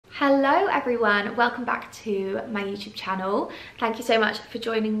Hello everyone, welcome back to my YouTube channel. Thank you so much for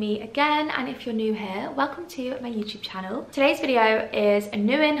joining me again, and if you're new here, welcome to my YouTube channel. Today's video is a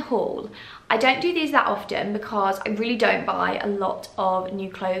new in haul. I don't do these that often because I really don't buy a lot of new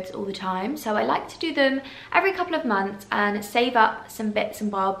clothes all the time, so I like to do them every couple of months and save up some bits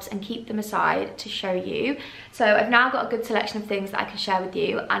and bobs and keep them aside to show you. So I've now got a good selection of things that I can share with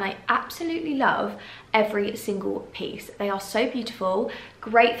you, and I absolutely love every single piece. They are so beautiful,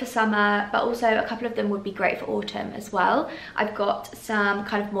 great for summer, but also a couple of them would be great for autumn as well. I've got some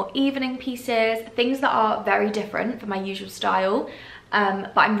kind of more evening pieces, things that are very different from my usual style.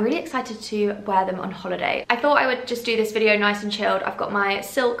 But I'm really excited to wear them on holiday. I thought I would just do this video nice and chilled. I've got my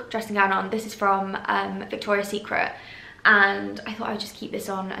silk dressing gown on. This is from Victoria's Secret. And I thought I would just keep this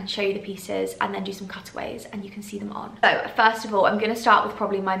on and show you the pieces and then do some cutaways and you can see them on. So first of all, I'm going to start with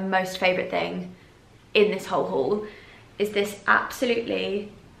probably my most favourite thing in this whole haul. Is this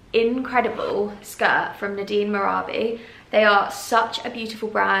absolutely incredible skirt from Nadine Marabi. They are such a beautiful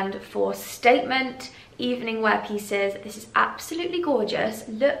brand for statement evening wear pieces. This is absolutely gorgeous.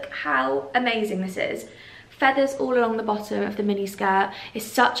 Look how amazing this is. Feathers all along the bottom of the mini skirt. It's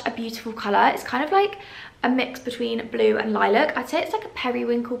such a beautiful colour. It's kind of like a mix between blue and lilac. I'd say it's like a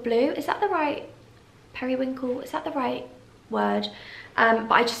periwinkle blue. Is that the right periwinkle? Is that the right word?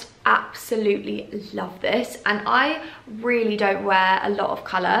 But I just absolutely love this, and I really don't wear a lot of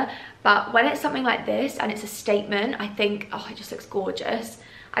colour, but when it's something like this and it's a statement, I think, oh, it just looks gorgeous.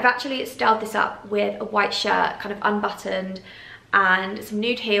 I've actually styled this up with a white shirt, kind of unbuttoned, and some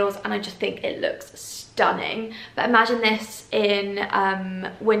nude heels, and I just think it looks stunning. But imagine this in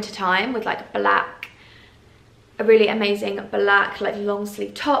winter time with like a really amazing black like long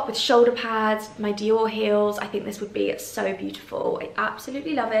sleeve top with shoulder pads, my Dior heels. I think this would be so beautiful. I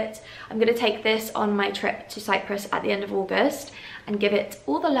absolutely love it. I'm going to take this on my trip to Cyprus at the end of August and give it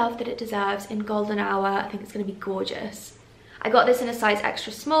all the love that it deserves in golden hour. I think it's going to be gorgeous. I got this in a size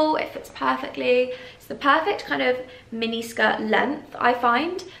extra small. It fits perfectly. It's the perfect kind of mini skirt length, I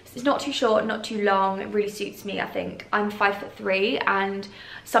find. It's not too short, not too long. It really suits me, I think. I'm 5'3", and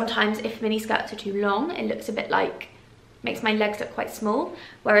sometimes if mini skirts are too long, it looks a bit like, makes my legs look quite small,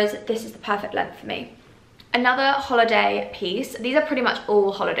 whereas this is the perfect length for me. Another holiday piece. These are pretty much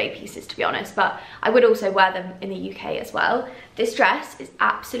all holiday pieces, to be honest, but I would also wear them in the UK as well. This dress is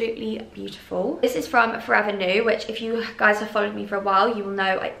absolutely beautiful. This is from Forever New, which if you guys have followed me for a while, you will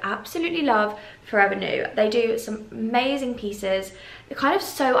know I absolutely love Forever New. They do some amazing pieces. They're kind of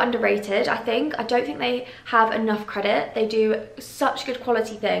so underrated, I think. I don't think they have enough credit. They do such good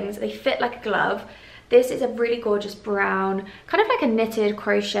quality things. They fit like a glove. This is a really gorgeous brown, kind of like a knitted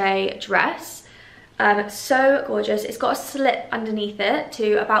crochet dress. So gorgeous. It's got a slip underneath it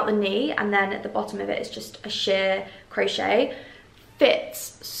to about the knee, and then at the bottom of it is just a sheer crochet.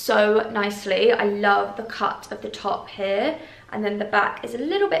 Fits so nicely. I love the cut of the top here, and then the back is a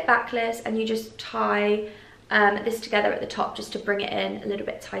little bit backless, and you just tie this together at the top just to bring it in a little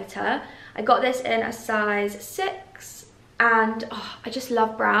bit tighter. I got this in a size 6, and oh, I just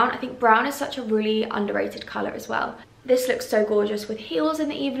love brown. I think brown is such a really underrated colour as well. This looks so gorgeous with heels in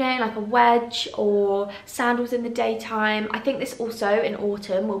the evening, like a wedge, or sandals in the daytime. I think this also in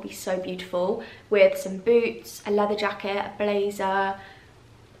autumn will be so beautiful with some boots, a leather jacket, a blazer.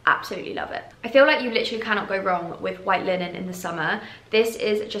 Absolutely love it. I feel like you literally cannot go wrong with white linen in the summer. This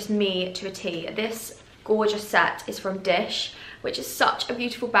is just me to a T. This gorgeous set is from Dissh, which is such a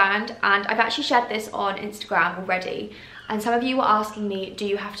beautiful brand, and I've actually shared this on Instagram already, and some of you were asking me, do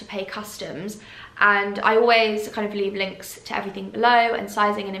you have to pay customs? And I always kind of leave links to everything below and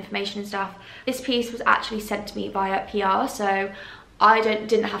sizing and information and stuff. This piece was actually sent to me via PR, so I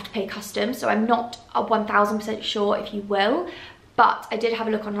didn't have to pay customs, so I'm not 1000% sure if you will, but I did have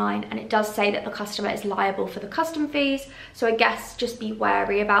a look online and it does say that the customer is liable for the custom fees, so I guess just be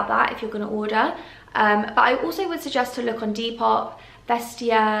wary about that if you're going to order. But I also would suggest to look on Depop,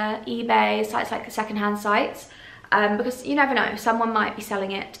 Vestia, eBay, sites like the secondhand sites, because you never know, someone might be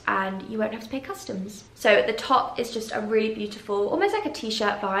selling it and you won't have to pay customs. So the top is just a really beautiful, almost like a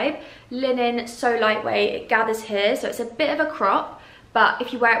t-shirt vibe. Linen, so lightweight, it gathers here, so it's a bit of a crop, but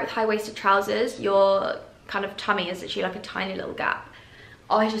if you wear it with high-waisted trousers, your kind of tummy is literally like a tiny little gap.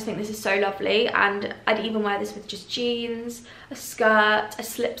 Oh, I just think this is so lovely, and I'd even wear this with just jeans, a skirt, a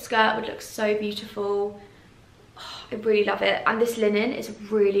slip skirt would look so beautiful. Oh, I really love it, and this linen is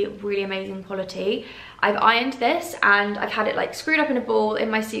really, really amazing quality. I've ironed this and I've had it like screwed up in a ball in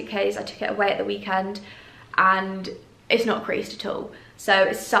my suitcase. I took it away at the weekend and it's not creased at all. So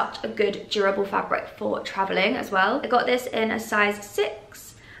it's such a good durable fabric for traveling as well. I got this in a size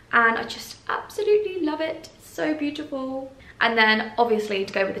 6 and I just absolutely love it. It's so beautiful. And then obviously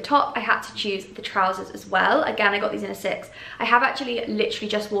to go with the top, I had to choose the trousers as well. Again, I got these in a 6. I have actually literally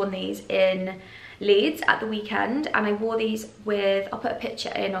just worn these in Leeds at the weekend, and I wore these with, I'll put a picture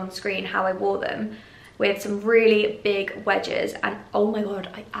in on screen how I wore them, with some really big wedges, and oh my god,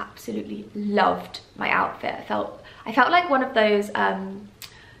 I absolutely loved my outfit. I felt like one of those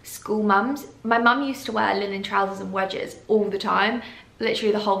school mums. My mum used to wear linen trousers and wedges all the time,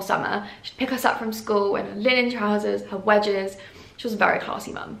 literally the whole summer. She'd pick us up from school in her linen trousers, her wedges. She was a very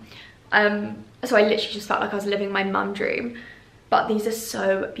classy mum. So I literally just felt like I was living my mum dream. But these are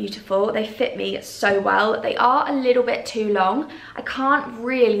so beautiful. They fit me so well. They are a little bit too long. I can't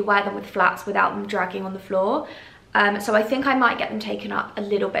really wear them with flats without them dragging on the floor. So I think I might get them taken up a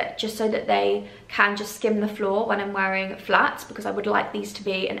little bit just so that they can just skim the floor when I'm wearing flats, because I would like these to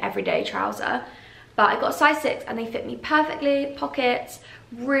be an everyday trouser. But I got a size 6 and they fit me perfectly. Pockets,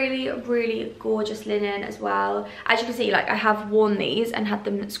 really, really gorgeous linen as well. As you can see, like, I have worn these and had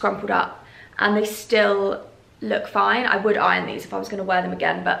them scrumpled up and they still look fine. I would iron these if I was going to wear them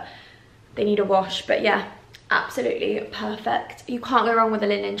again, but they need a wash. But yeah, absolutely perfect. You can't go wrong with a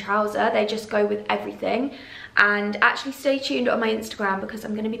linen trouser. They just go with everything. And actually stay tuned on my Instagram, because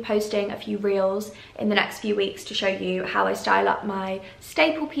I'm going to be posting a few reels in the next few weeks to show you how I style up my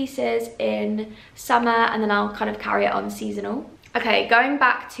staple pieces in summer, and then I'll kind of carry it on seasonal. Okay, going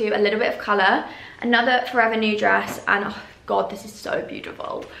back to a little bit of colour, another Forever New dress, and oh god, this is so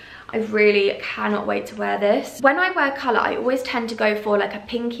beautiful. I really cannot wait to wear this. When I wear colour, I always tend to go for like a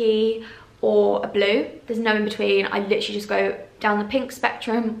pinky or a blue. There's no in between. I literally just go down the pink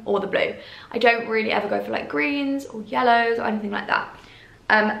spectrum or the blue. I don't really ever go for like greens or yellows or anything like that.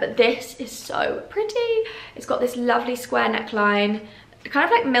 But this is so pretty. It's got this lovely square neckline, kind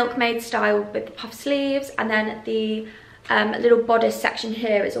of like milkmaid style with the puff sleeves, and then the little bodice section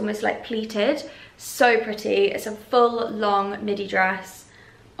here is almost like pleated. So pretty. It's a full long midi dress.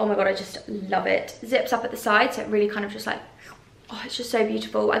 Oh my god, I just love it. Zips up at the side, so it really kind of just like, oh, it's just so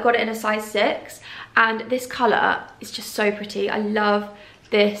beautiful. I got it in a size 6, and this colour is just so pretty. I love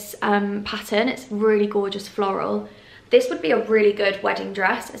this pattern. It's really gorgeous floral. This would be a really good wedding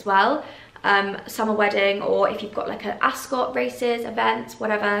dress as well. Summer wedding, or if you've got like an ascot races, events,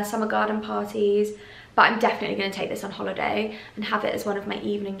 whatever, summer garden parties. But I'm definitely going to take this on holiday and have it as one of my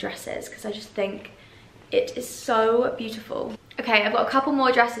evening dresses, because I just think it is so beautiful. Okay, I've got a couple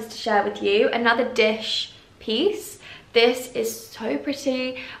more dresses to share with you. Another Dissh piece. This is so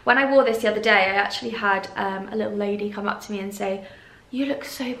pretty. When I wore this the other day, I actually had a little lady come up to me and say, "You look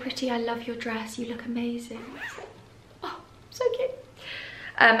so pretty, I love your dress, you look amazing." Oh, so cute.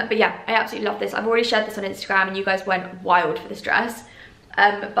 But yeah, I absolutely love this. I've already shared this on Instagram and you guys went wild for this dress.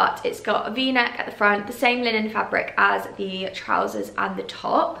 But it's got a V-neck at the front, the same linen fabric as the trousers and the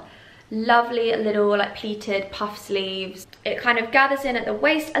top. Lovely little like pleated puff sleeves. It kind of gathers in at the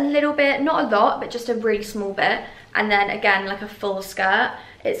waist a little bit, not a lot, but just a really small bit. And then again, like a full skirt.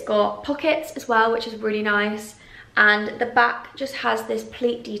 It's got pockets as well, which is really nice. And the back just has this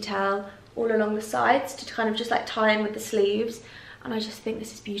pleat detail all along the sides to kind of just like tie in with the sleeves. And I just think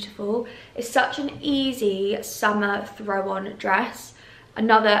this is beautiful. It's such an easy summer throw-on dress.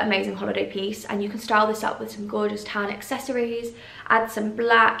 Another amazing holiday piece, and you can style this up with some gorgeous tan accessories, add some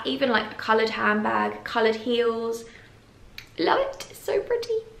black, even like a coloured handbag, coloured heels. Love it, it's so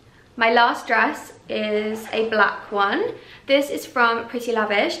pretty. My last dress is a black one. This is from Pretty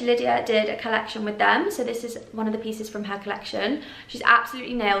Lavish. Lydia did a collection with them, so this is one of the pieces from her collection. She's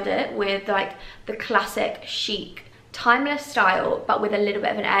absolutely nailed it with like the classic chic, timeless style, but with a little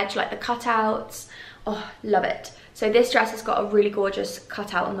bit of an edge, like the cutouts. Oh, love it. So this dress has got a really gorgeous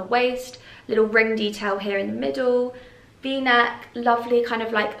cutout on the waist, little ring detail here in the middle, V-neck, lovely kind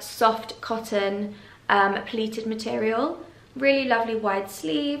of like soft cotton pleated material, really lovely wide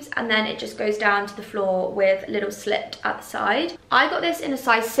sleeves, and then it just goes down to the floor with a little slit at the side. I got this in a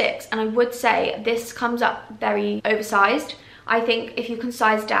size 6, and I would say this comes up very oversized. I think if you can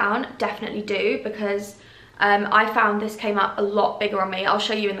size down, definitely do, because I found this came up a lot bigger on me. I'll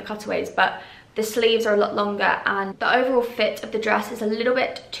show you in the cutaways, but the sleeves are a lot longer and the overall fit of the dress is a little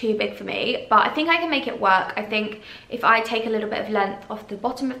bit too big for me, but I think I can make it work. I think if I take a little bit of length off the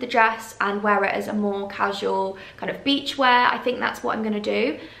bottom of the dress and wear it as a more casual kind of beach wear, I think that's what I'm going to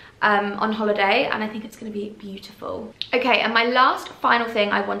do on holiday, and I think it's going to be beautiful. Okay, and my last final thing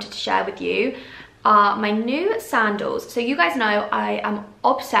I wanted to share with you are my new sandals. So you guys know I am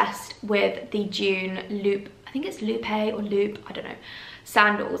obsessed with the June loop, I think it's Lupe or Loop, I don't know,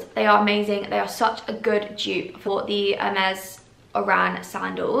 sandals. They are amazing. They are such a good dupe for the Hermes Oran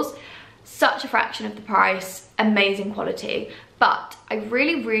sandals. Such a fraction of the price, amazing quality. But I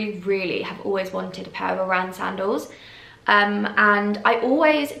really have always wanted a pair of Oran sandals. And I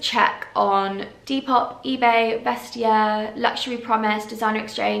always check on Depop, eBay, Vestiaire, Luxury Promise, Designer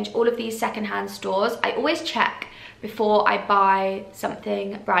Exchange, all of these secondhand stores. I always check before I buy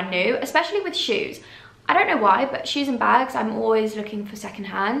something brand new, especially with shoes. I don't know why, but shoes and bags, I'm always looking for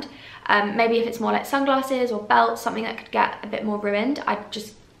secondhand. Maybe if it's more like sunglasses or belts, something that could get a bit more ruined, I'd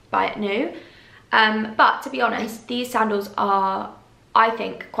just buy it new. But to be honest, these sandals are, I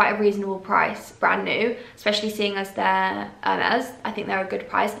think, quite a reasonable price, brand new, especially seeing as they're Hermes. I think they're a good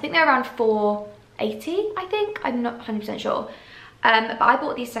price. I think they're around $4.80, I think. I'm not 100% sure. But I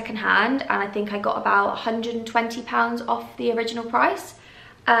bought these secondhand, and I think I got about £120 off the original price.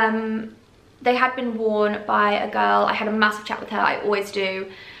 They had been worn by a girl. I had a massive chat with her, I always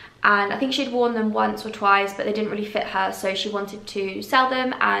do. And I think she'd worn them once or twice, but they didn't really fit her, so she wanted to sell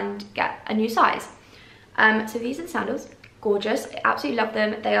them and get a new size. So these are the sandals. Gorgeous. I absolutely love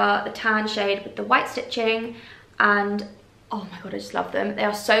them. They are the tan shade with the white stitching, and oh my god, I just love them. They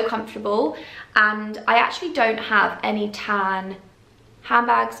are so comfortable, and I actually don't have any tan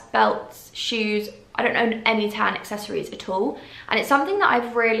handbags, belts, shoes. I don't own any tan accessories at all, and it's something that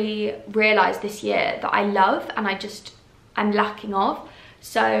I've really realized this year that I love and I'm lacking of.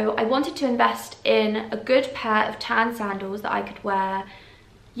 So I wanted to invest in a good pair of tan sandals that I could wear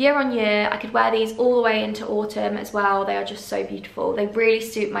year on year. I could wear these all the way into autumn as well. They are just so beautiful. They really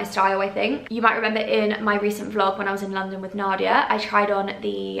suit my style, I think. You might remember in my recent vlog when I was in London with Nadia, I tried on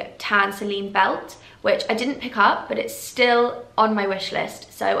the tan Celine belt, which I didn't pick up, but it's still on my wish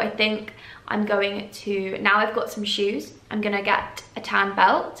list. So I think I'm going to, now I've got some shoes, I'm gonna get a tan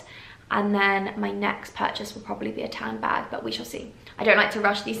belt, and then my next purchase will probably be a tan bag, but we shall see. I don't like to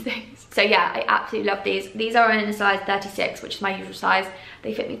rush these things. So yeah, I absolutely love these. These are in a size 36, which is my usual size.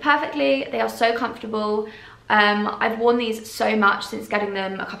 They fit me perfectly. They are so comfortable. I've worn these so much since getting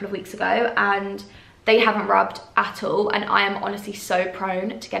them a couple of weeks ago, and they haven't rubbed at all. And I am honestly so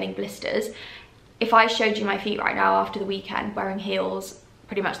prone to getting blisters. If I showed you my feet right now after the weekend wearing heels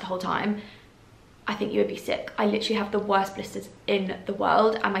pretty much the whole time, I think you would be sick. I literally have the worst blisters in the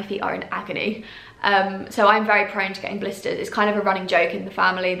world, and my feet are in agony. So I'm very prone to getting blisters. It's kind of a running joke in the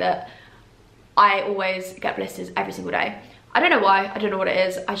family that I always get blisters every single day. I don't know why, I don't know what it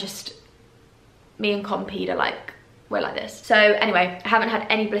is. Me and Compede are like, we're like this. So anyway, I haven't had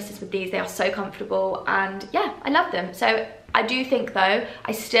any blisters with these. They are so comfortable, and yeah, I love them. So I do think though,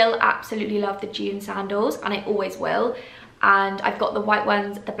 I still absolutely love the June sandals, and I always will. And I've got the white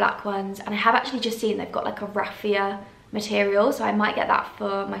ones, the black ones, and I have actually just seen they've got like a raffia material, so I might get that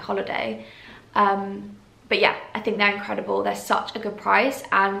for my holiday. But yeah, I think they're incredible. They're such a good price,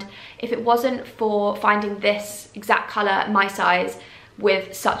 and if it wasn't for finding this exact colour, my size,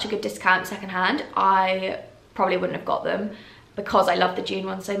 with such a good discount secondhand, I probably wouldn't have got them because I love the June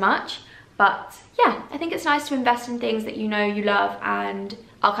one so much. But yeah, I think it's nice to invest in things that you know you love and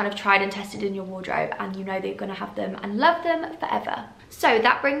are kind of tried and tested in your wardrobe, and you know that you're going to have them and love them forever. So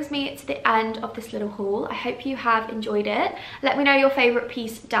that brings me to the end of this little haul. I hope you have enjoyed it. Let me know your favourite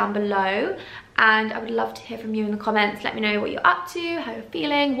piece down below, and I would love to hear from you in the comments. Let me know what you're up to, how you're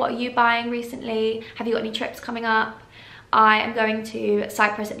feeling, what are you buying recently, have you got any trips coming up? I am going to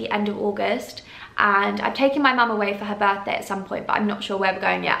Cyprus at the end of August, and I'm taking my mum away for her birthday at some point, but I'm not sure where we're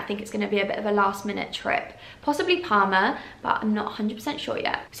going yet. I think it's going to be a bit of a last minute trip, possibly Palma, but I'm not 100% sure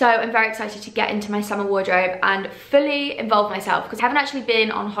yet. So I'm very excited to get into my summer wardrobe and fully involve myself, because I haven't actually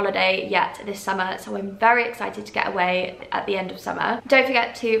been on holiday yet this summer, so I'm very excited to get away at the end of summer. Don't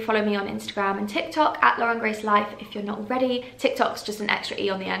forget to follow me on Instagram and TikTok at laurengrace if you're not already. TikTok's just an extra E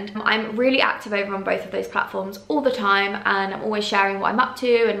on the end. I'm really active over on both of those platforms all the time, and I'm always sharing what I'm up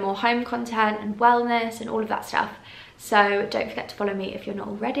to and more home content and wellness and all of that stuff. So don't forget to follow me if you're not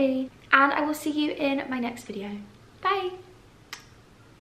already, and I will see you in my next video. Bye!